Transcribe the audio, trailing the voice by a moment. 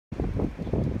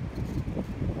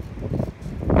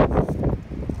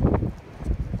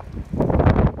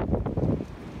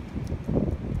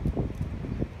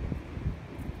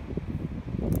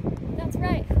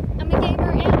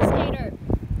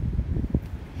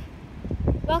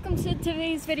Welcome to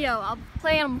today's video. I'll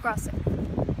play Animal Crossing.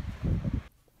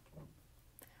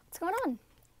 What's going on?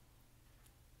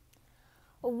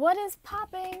 What is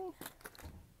popping?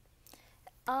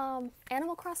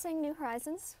 Animal Crossing New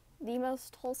Horizons, the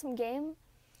most wholesome game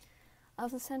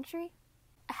of the century.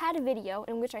 I had a video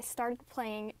in which I started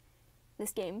playing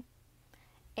this game,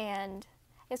 and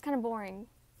it was kind of boring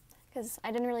because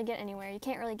I didn't really get anywhere. You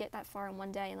can't really get that far in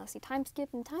one day unless you time skip,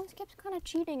 and time skip's kind of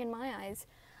cheating in my eyes.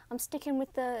 I'm sticking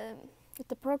with the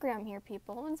program here,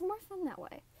 people, and it's more fun that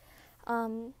way.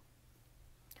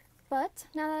 But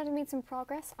now that I've made some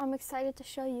progress, I'm excited to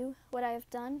show you what I have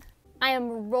done. I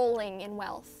am rolling in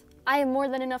wealth. I have more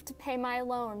than enough to pay my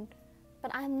loan,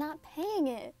 but I'm not paying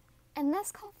it. And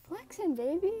that's called flexing,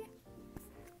 baby.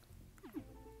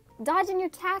 Dodging your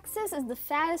taxes is the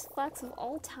fattest flex of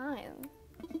all time.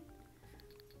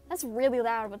 That's really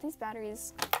loud, but these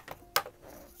batteries...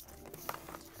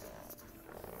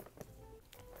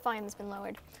 Volume has been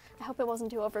lowered. I hope it wasn't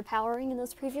too overpowering in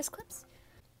those previous clips.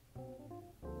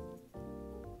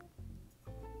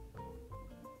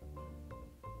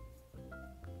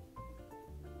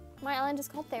 My island is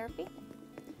called Therapy,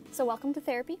 so welcome to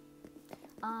Therapy.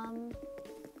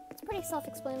 It's pretty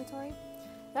self-explanatory.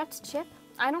 That's Chip.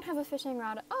 I don't have a fishing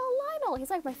rod. Oh, Lionel!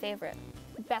 He's like my favorite.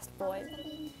 Best boy.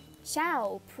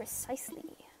 Chow, precisely.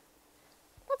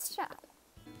 Let's chat.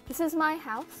 This is my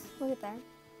house. Look at there.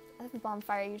 I have a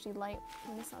bonfire I usually light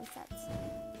when the sun sets.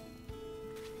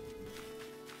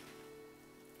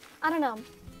 I don't know.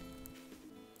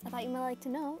 I thought you might like to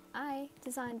know I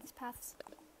designed these paths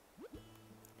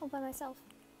all by myself.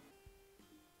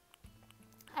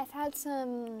 I've had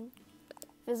some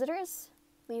visitors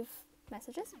leave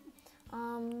messages,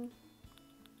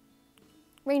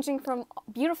 ranging from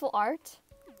beautiful art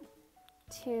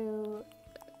to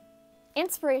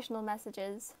inspirational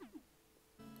messages.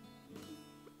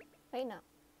 Wait, no.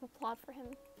 Applaud for him.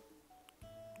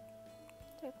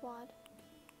 Do applaud.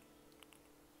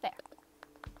 There.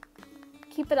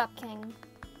 Keep it up, King.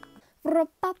 Oh.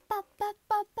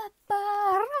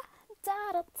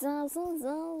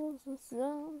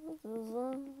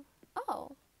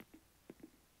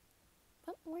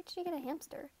 What? Where did you get a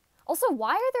hamster? Also,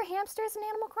 why are there hamsters in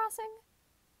Animal Crossing?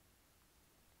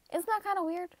 Isn't that kind of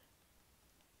weird?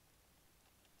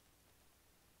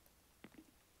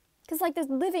 Because, like, there's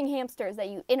living hamsters that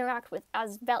you interact with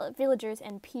as villagers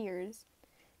and peers.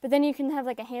 But then you can have,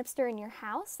 like, a hamster in your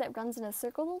house that runs in a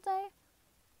circle all day.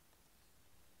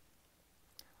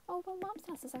 Oh, but Mom's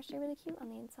house is actually really cute on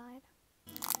the inside.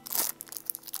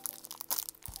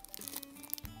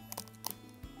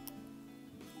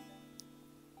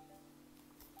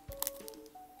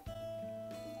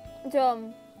 It's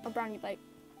a brownie bite.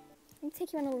 Let me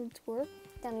take you on a little tour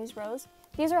down these rows.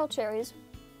 These are all cherries.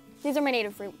 These are my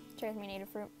native fruit. Cherries are my native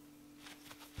fruit.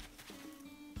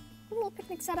 A little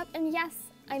picnic setup, and yes,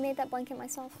 I made that blanket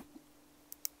myself.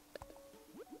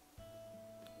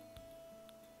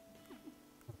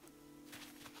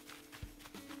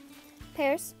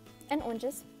 Pears and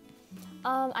oranges.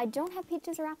 I don't have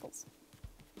peaches or apples.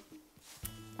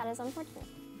 That is unfortunate.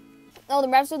 Oh, the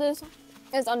rest of this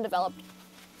is undeveloped.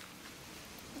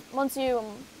 Once you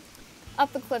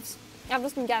up the cliffs, I've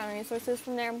just been gathering resources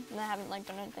from there, and I haven't like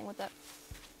done anything with it.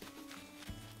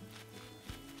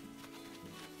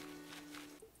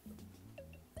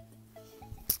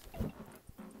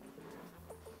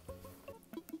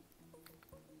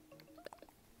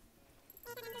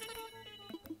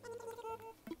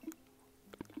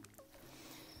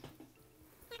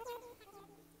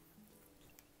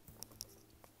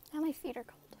 Now my feet are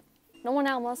cold. No one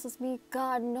outmuscles me.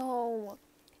 God, no.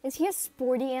 Is he a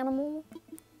sporty animal?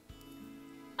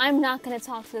 I'm not gonna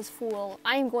talk to this fool.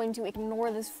 I am going to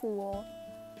ignore this fool.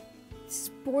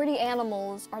 Sporty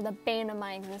animals are the bane of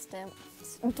my existence.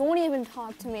 Don't even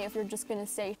talk to me if you're just gonna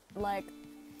say, like,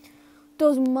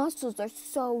 those muscles are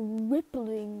so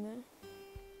rippling.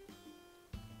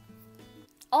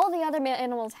 All the other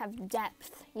animals have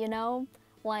depth, you know?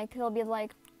 Like, they'll be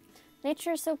like,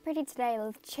 nature is so pretty today,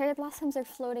 the cherry blossoms are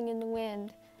floating in the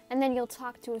wind. And then you'll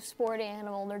talk to a sporty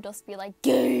animal and they'll just be like,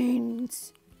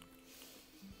 gains.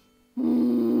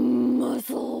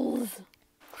 Muscles.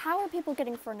 How are people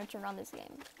getting furniture on this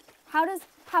game? How does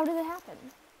it happen?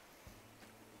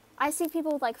 I see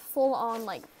people with like full on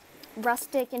like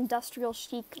rustic industrial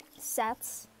chic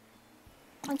sets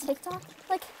on TikTok.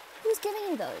 Like, who's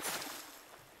giving you those?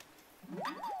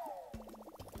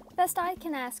 Best I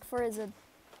can ask for is a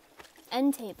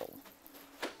end table.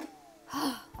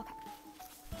 Okay.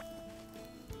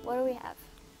 What do we have?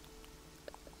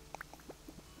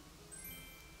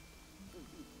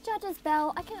 Judge's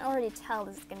bell. I can already tell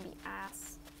this is gonna be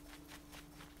ass.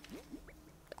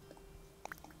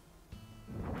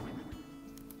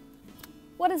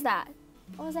 What is that?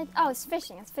 What was I? Oh, it's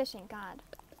fishing. It's fishing. God.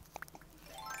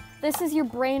 This is your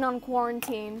brain on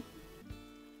quarantine.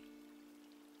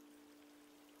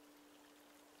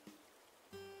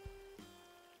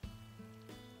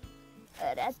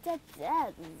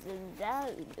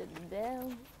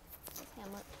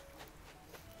 Hamlet.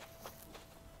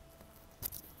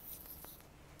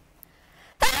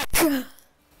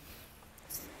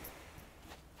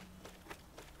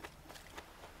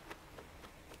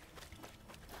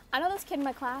 I know this kid in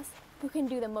my class who can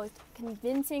do the most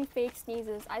convincing fake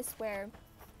sneezes, I swear.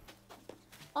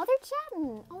 Oh, they're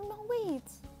chatting. Oh, no, wait.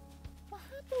 What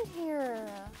happened here?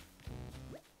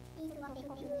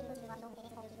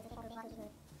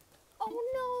 Oh,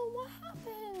 no, what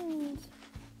happened?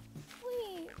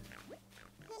 Wait.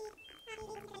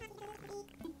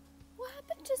 What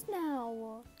happened just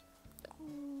now?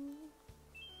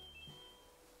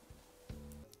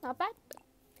 Not bad.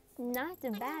 Not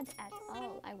bad at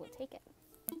all. I will take it.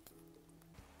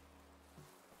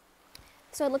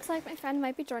 So it looks like my friend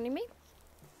might be joining me.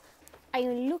 Are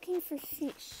you looking for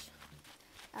fish?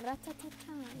 You know,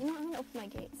 I'm gonna open my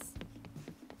gates.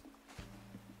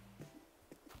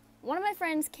 One of my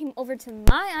friends came over to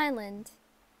my island.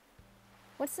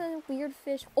 What's a weird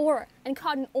fish? And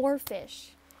caught an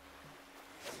oarfish.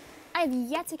 I have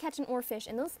yet to catch an oarfish,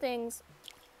 and those things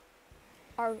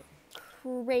are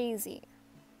crazy.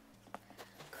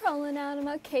 Crawling out of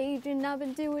my cage and I've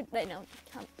been doing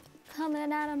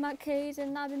coming out of my cage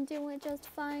and I've been doing just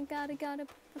fine. Gotta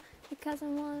because I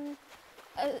wanted.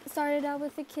 Started out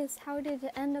with a kiss. How did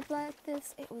it end up like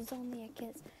this? It was only a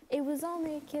kiss. It was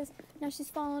only a kiss. Now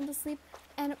she's falling asleep.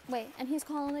 And and he's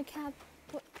calling a cab,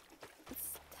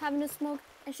 having a smoke,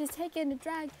 and she's taking a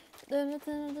drag. And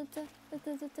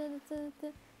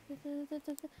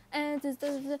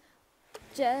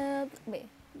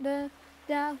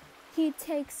now he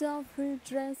takes off her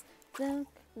dress.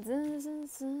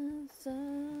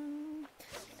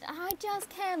 I just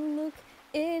can't look.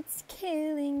 It's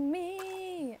killing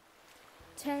me,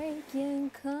 taking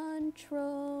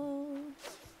control.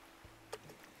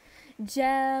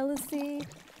 Jealousy,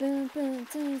 to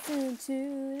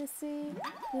the sea,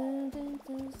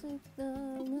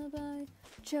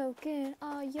 choking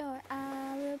all your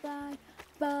alibi,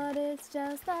 but it's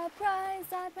just the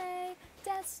price I pay.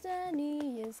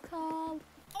 Destiny is called.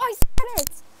 Oh, I said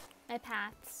it! I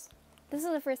passed. This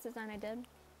is the first design I did.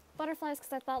 Butterflies,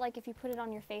 because I thought like if you put it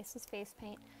on your face as face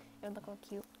paint, it would look all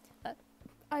cute. But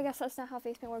I guess that's not how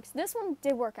face paint works. This one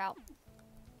did work out.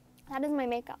 That is my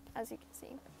makeup, as you can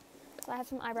see. So I have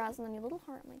some eyebrows and then a little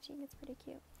heart on my cheek. It's pretty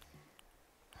cute.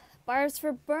 Barbs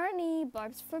for Bernie,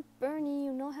 Barbs for Bernie.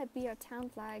 You know how to be our town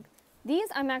flag. These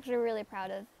I'm actually really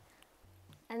proud of.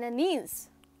 And then these.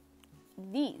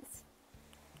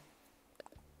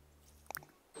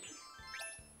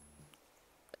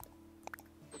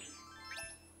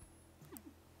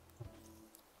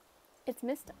 It's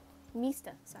Mista,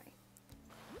 sorry.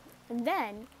 And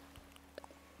then,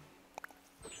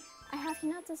 I have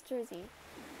Hinata's jersey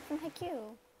from Haikyuu.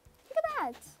 Look at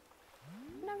that!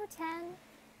 Number 10.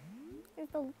 There's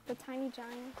the tiny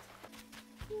giant.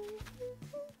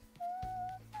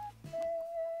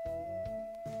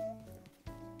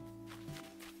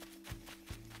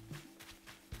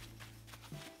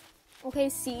 Okay,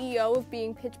 CEO of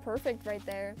being pitch perfect right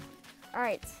there.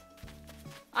 Alright.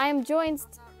 I am joined...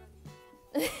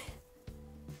 Oh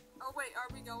wait, are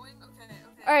we going? Okay.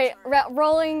 Alright,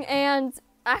 rolling and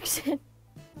action.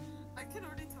 I can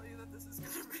already tell you that this is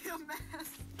gonna be a mess.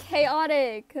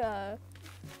 Chaotic.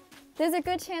 There's a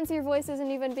good chance your voice isn't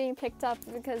even being picked up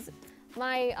because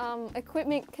my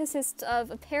equipment consists of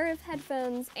a pair of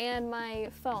headphones and my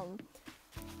phone.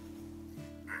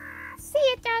 See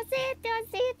it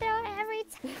through every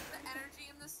time. The energy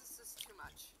in this is just too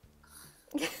much.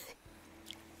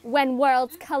 When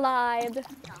worlds collide. Yeah, when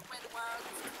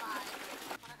worlds collide.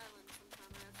 My island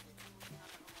sometime, I actually been looking at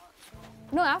it a lot, so.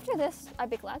 No, after this, I'd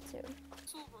be glad to.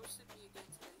 Axel roasted me again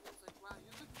today. He was like, wow,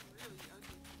 you look really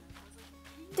ugly today. I was like,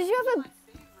 Did you have my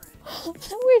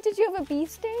favorite. Wait, did you have a bee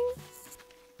sting?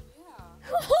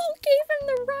 Yeah. Oh, gave him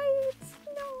the rights.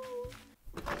 No.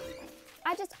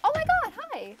 Oh my god,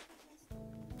 hi.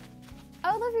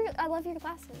 I love your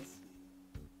glasses.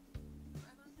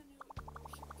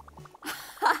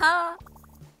 I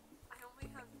only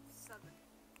have 7.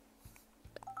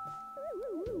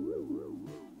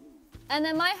 And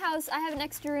then my house, I have an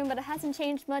extra room, but it hasn't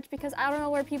changed much because I don't know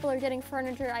where people are getting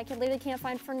furniture. I literally can't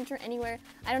find furniture anywhere.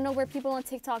 I don't know where people on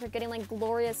TikTok are getting like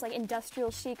glorious, like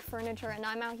industrial chic furniture, and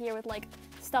I'm out here with like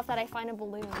stuff that I find in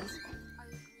balloons. I agree,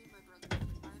 my brother.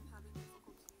 I'm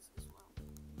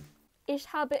Ich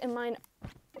habe in mein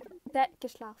Bett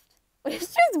geschlafen.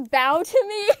 It's just bow to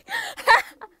me.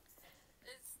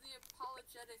 It's the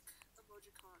apologetic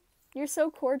emojicon. You're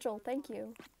so cordial. Thank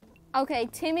you. Okay,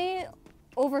 Timmy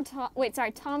over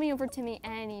Tommy over Timmy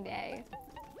any day.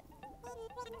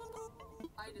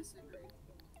 I disagree.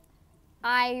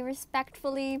 I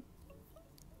respectfully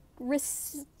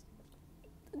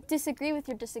disagree with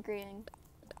your disagreeing.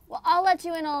 Well, I'll let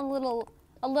you in on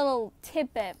a little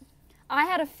tidbit. I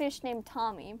had a fish named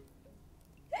Tommy.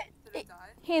 Did it die?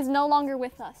 He is no longer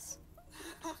with us.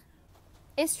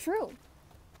 It's true.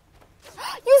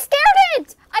 You scared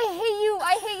it! I hate you!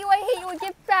 I hate you! I hate you!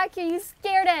 Get back here! You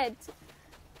scared it!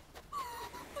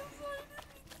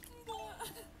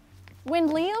 When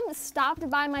Liam stopped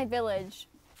by my village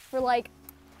for like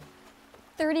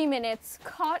 30 minutes,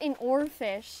 caught an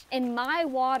oarfish in my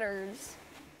waters,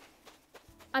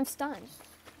 I'm stunned.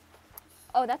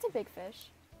 Oh, that's a big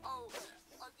fish. Oh,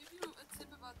 I'll give you a tip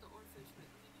about the oarfish, but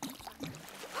you need to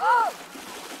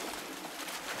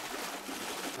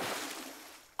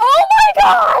Oh my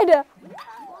god!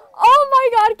 Oh my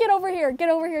god, get over here, get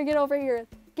over here, get over here,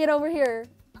 get over here.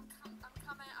 I'm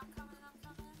coming.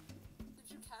 Did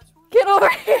you catch one? Get over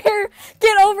here,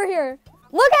 get over here.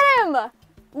 Look at him!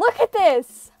 Look at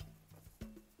this!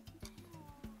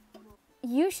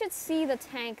 You should see the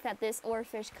tank that this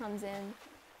oarfish comes in.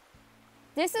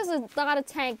 This is not a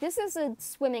tank, this is a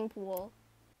swimming pool.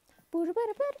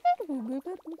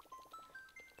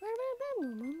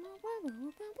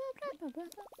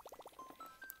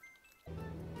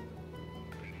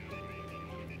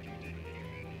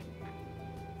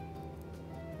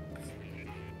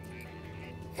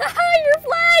 Your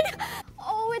flag!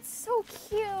 Oh, it's so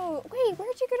cute. Wait,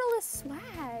 where'd you get all this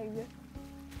swag?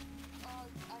 I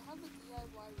have a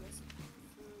DIY recipe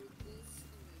for this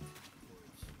and the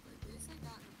torch, but this I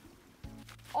got in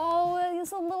Oh,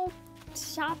 it's a little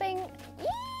shopping.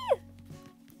 Yee!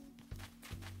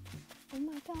 Oh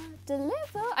my god,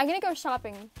 deliver. I'm gonna go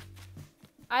shopping.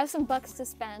 I have some bucks to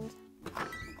spend.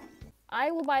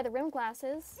 I will buy the rim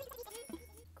glasses.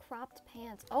 Cropped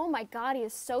pants. Oh my god, he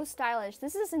is so stylish.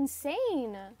 This is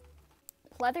insane.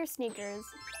 Leather sneakers.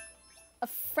 A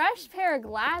fresh pair of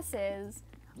glasses.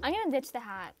 I'm gonna ditch the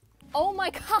hat. Oh my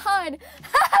god. I didn't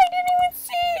even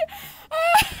see.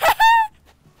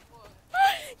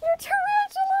 Your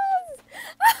tarantulas.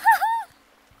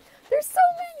 There's so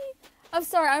many. I'm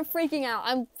sorry, I'm freaking out.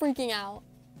 I'm freaking out.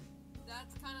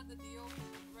 That's kind of the deal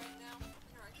right now.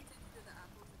 Here, I can take you to the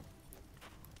apples if you choose.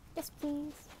 Yes,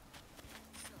 please.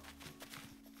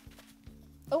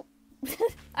 So, Oh,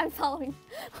 I'm following.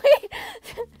 Wait.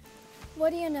 What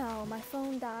do you know? My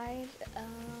phone died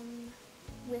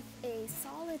with a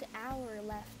solid hour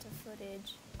left of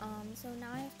footage. So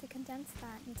now I have to condense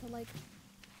that into like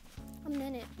a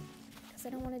minute because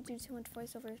I don't want to do too much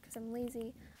voiceover because I'm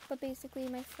lazy. But basically,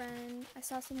 I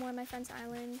saw some more of my friend's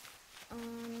island. What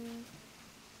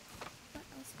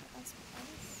else?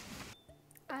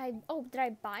 Did I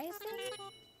buy a thing?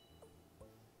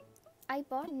 I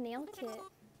bought a nail kit.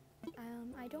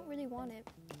 I don't really want it.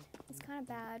 It's kind of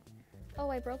bad. Oh,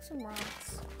 I broke some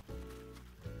rocks.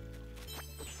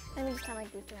 And we just kind of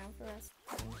like goofed around for the rest.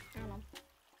 I don't know.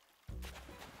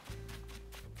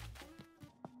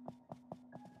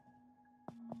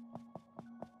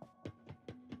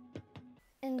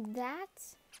 And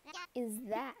that is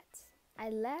that. I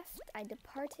left, I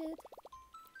departed,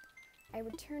 I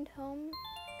returned home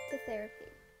to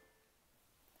therapy.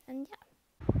 And yeah.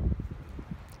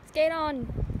 Skate on,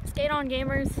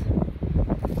 gamers.